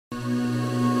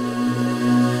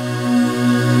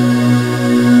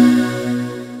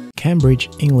Cambridge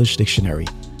English Dictionary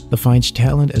defines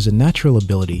talent as a natural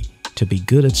ability to be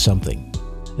good at something,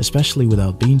 especially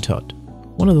without being taught.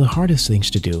 One of the hardest things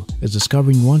to do is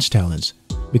discovering one's talents,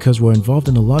 because we're involved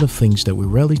in a lot of things that we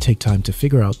rarely take time to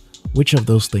figure out which of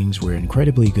those things we're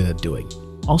incredibly good at doing.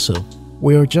 Also,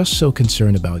 we are just so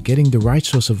concerned about getting the right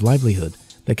source of livelihood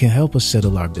that can help us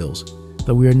settle our bills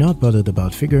that we are not bothered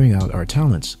about figuring out our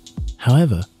talents.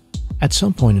 However, at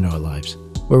some point in our lives,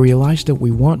 we realize that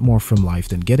we want more from life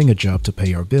than getting a job to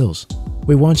pay our bills.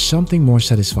 We want something more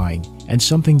satisfying and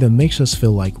something that makes us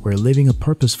feel like we're living a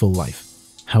purposeful life.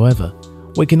 However,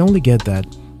 we can only get that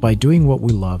by doing what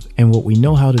we love and what we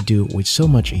know how to do with so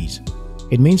much ease.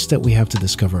 It means that we have to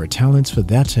discover our talents for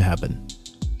that to happen.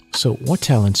 So what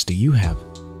talents do you have?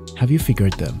 Have you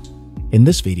figured them? In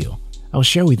this video, I'll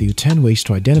share with you 10 ways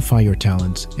to identify your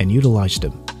talents and utilize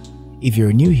them. If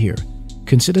you're new here,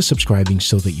 consider subscribing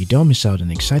so that you don't miss out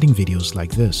on exciting videos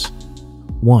like this.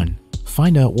 1.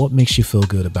 Find out what makes you feel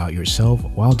good about yourself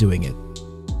while doing it.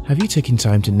 Have you taken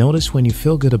time to notice when you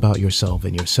feel good about yourself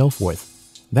and your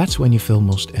self-worth? That's when you feel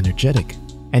most energetic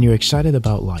and you're excited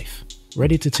about life,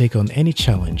 ready to take on any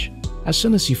challenge. As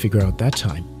soon as you figure out that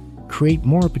time, create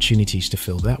more opportunities to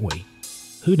feel that way.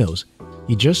 Who knows,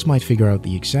 you just might figure out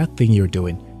the exact thing you're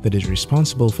doing that is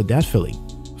responsible for that feeling.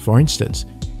 For instance,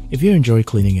 if you enjoy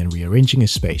cleaning and rearranging a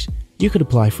space, you could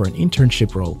apply for an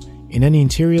internship role in an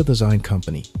interior design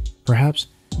company. Perhaps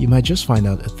you might just find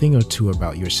out a thing or two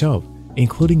about yourself,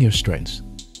 including your strengths.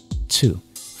 2.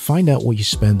 Find out what you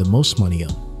spend the most money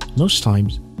on. Most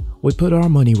times, we put our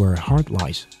money where our heart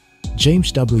lies.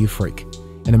 James W. Frick,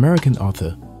 an American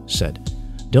author, said,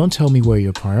 "Don't tell me where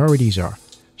your priorities are.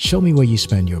 Show me where you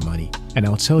spend your money, and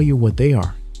I'll tell you what they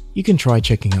are." You can try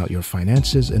checking out your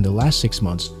finances in the last 6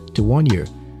 months to 1 year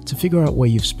to figure out where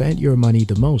you've spent your money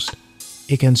the most.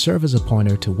 It can serve as a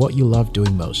pointer to what you love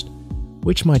doing most,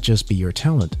 which might just be your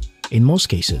talent. In most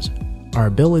cases, our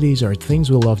abilities are things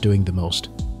we love doing the most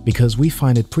because we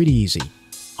find it pretty easy,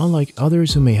 unlike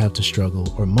others who may have to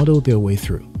struggle or muddle their way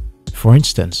through. For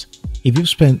instance, if you've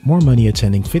spent more money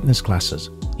attending fitness classes,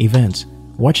 events,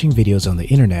 watching videos on the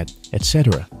internet,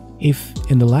 etc., if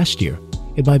in the last year,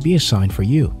 it might be a sign for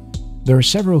you. There are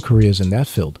several careers in that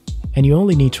field, and you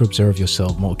only need to observe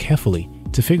yourself more carefully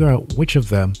to figure out which of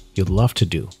them you'd love to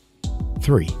do.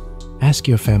 3. Ask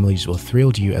your families what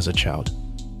thrilled you as a child.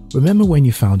 Remember when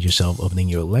you found yourself opening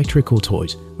your electrical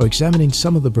toys or examining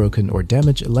some of the broken or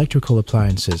damaged electrical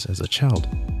appliances as a child?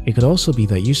 It could also be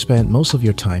that you spent most of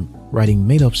your time writing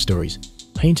made-up stories,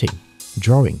 painting,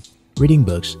 drawing, reading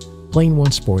books, playing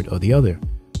one sport or the other.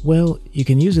 Well, you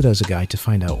can use it as a guide to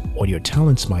find out what your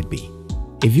talents might be.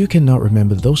 If you cannot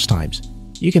remember those times,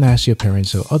 you can ask your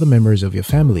parents or other members of your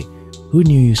family who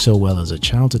knew you so well as a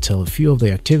child to tell a few of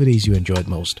the activities you enjoyed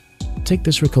most. Take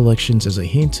these recollections as a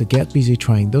hint to get busy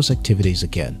trying those activities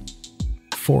again.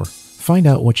 4. Find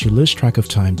out what you lose track of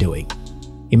time doing.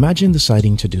 Imagine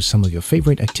deciding to do some of your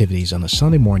favorite activities on a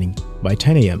Sunday morning by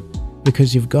 10 a.m.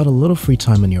 because you've got a little free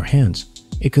time on your hands.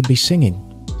 It could be singing,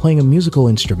 playing a musical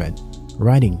instrument,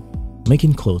 writing,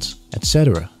 making clothes,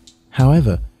 etc.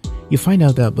 However, you find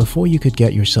out that before you could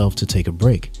get yourself to take a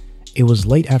break, it was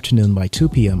late afternoon by 2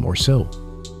 p.m. or so.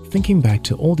 Thinking back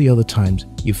to all the other times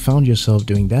you found yourself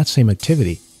doing that same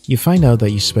activity, you find out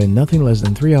that you spend nothing less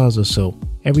than 3 hours or so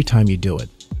every time you do it.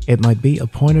 It might be a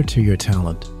pointer to your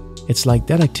talent. It's like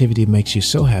that activity makes you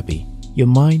so happy. Your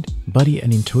mind, body,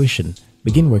 and intuition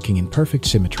begin working in perfect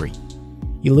symmetry.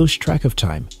 You lose track of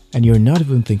time, and you're not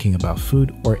even thinking about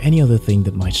food or any other thing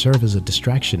that might serve as a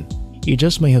distraction. You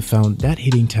just may have found that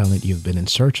hidden talent you've been in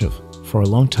search of for a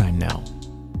long time now.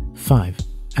 5.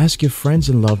 Ask your friends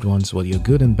and loved ones what your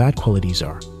good and bad qualities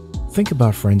are. Think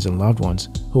about friends and loved ones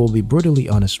who will be brutally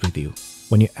honest with you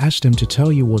when you ask them to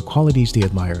tell you what qualities they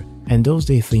admire and those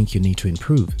they think you need to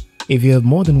improve. If you have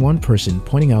more than one person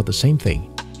pointing out the same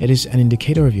thing, it is an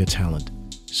indicator of your talent.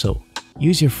 So,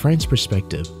 use your friend's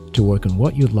perspective to work on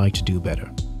what you'd like to do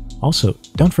better. Also,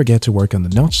 don't forget to work on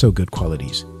the not-so-good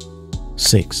qualities.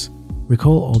 6.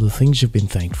 Recall all the things you've been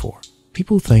thanked for.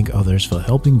 People thank others for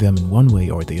helping them in one way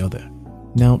or the other.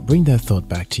 Now, bring that thought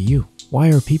back to you. Why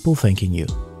are people thanking you?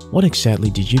 What exactly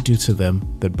did you do to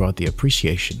them that brought the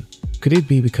appreciation? Could it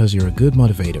be because you're a good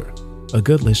motivator, a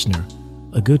good listener,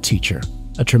 a good teacher,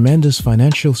 a tremendous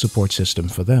financial support system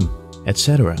for them,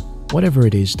 etc.? Whatever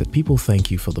it is that people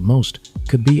thank you for the most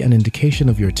could be an indication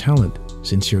of your talent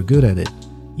since you're good at it.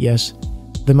 Yes,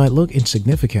 they might look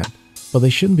insignificant, but they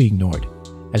shouldn't be ignored,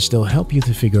 as they'll help you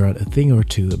to figure out a thing or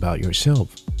two about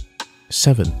yourself.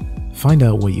 7. Find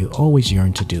out what you always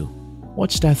yearn to do.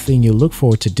 What's that thing you look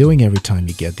forward to doing every time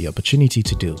you get the opportunity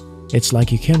to do? It's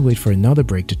like you can't wait for another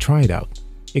break to try it out.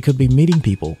 It could be meeting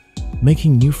people,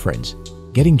 making new friends,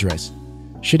 getting dressed,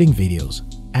 shooting videos,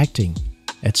 acting,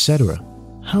 etc.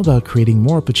 How about creating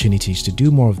more opportunities to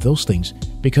do more of those things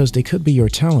because they could be your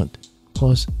talent?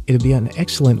 Plus, it'd be an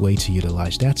excellent way to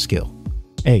utilize that skill.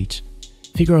 8.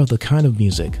 Figure out the kind of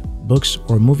music, books,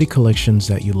 or movie collections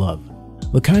that you love.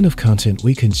 The kind of content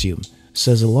we consume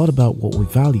says a lot about what we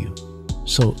value.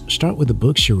 So start with the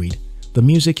books you read, the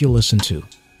music you listen to,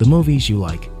 the movies you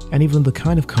like, and even the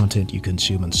kind of content you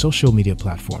consume on social media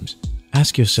platforms.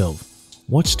 Ask yourself,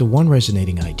 what's the one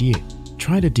resonating idea?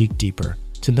 Try to dig deeper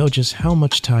to know just how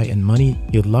much time and money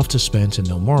you'd love to spend to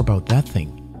know more about that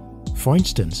thing. For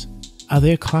instance, are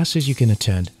there classes you can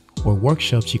attend or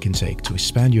workshops you can take to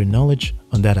expand your knowledge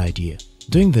on that idea?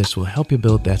 Doing this will help you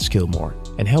build that skill more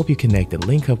and help you connect and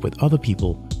link up with other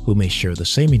people who may share the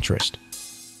same interest.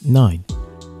 9.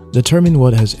 Determine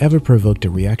what has ever provoked a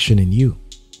reaction in you.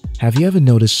 Have you ever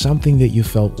noticed something that you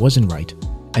felt wasn't right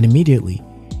and immediately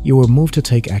you were moved to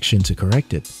take action to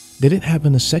correct it? Did it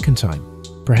happen a second time?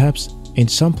 Perhaps in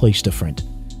some place different?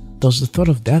 Does the thought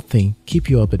of that thing keep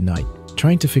you up at night,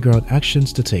 trying to figure out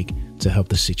actions to take to help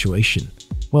the situation?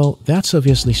 Well, that's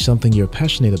obviously something you're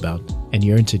passionate about and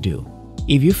yearn to do.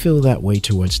 If you feel that way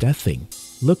towards that thing,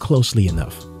 look closely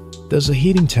enough. There's a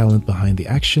hidden talent behind the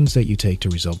actions that you take to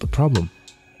resolve the problem.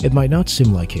 It might not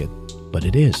seem like it, but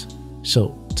it is.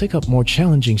 So take up more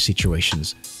challenging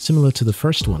situations similar to the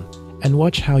first one and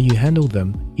watch how you handle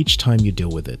them each time you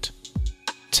deal with it.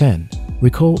 10.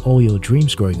 Recall all your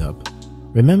dreams growing up.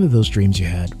 Remember those dreams you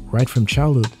had right from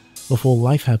childhood before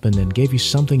life happened and gave you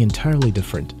something entirely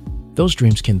different. Those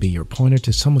dreams can be your pointer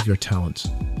to some of your talents.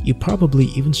 You probably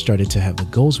even started to have the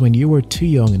goals when you were too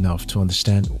young enough to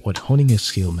understand what honing a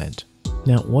skill meant.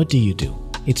 Now, what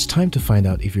do? It's time to find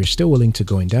out if you're still willing to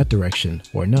go in that direction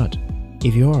or not.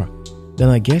 If you are, then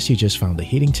I guess you just found the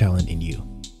hidden talent in you.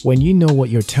 When you know what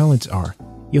your talents are,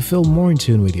 you'll feel more in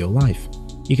tune with your life.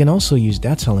 You can also use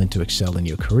that talent to excel in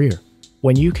your career.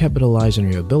 When you capitalize on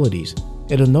your abilities,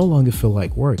 it'll no longer feel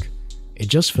like work. It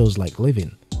just feels like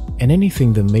living. And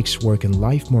anything that makes work and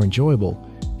life more enjoyable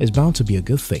is bound to be a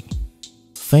good thing.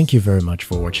 Thank you very much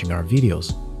for watching our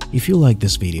videos. If you like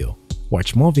this video,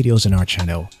 watch more videos on our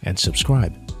channel and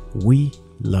subscribe. We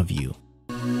love you.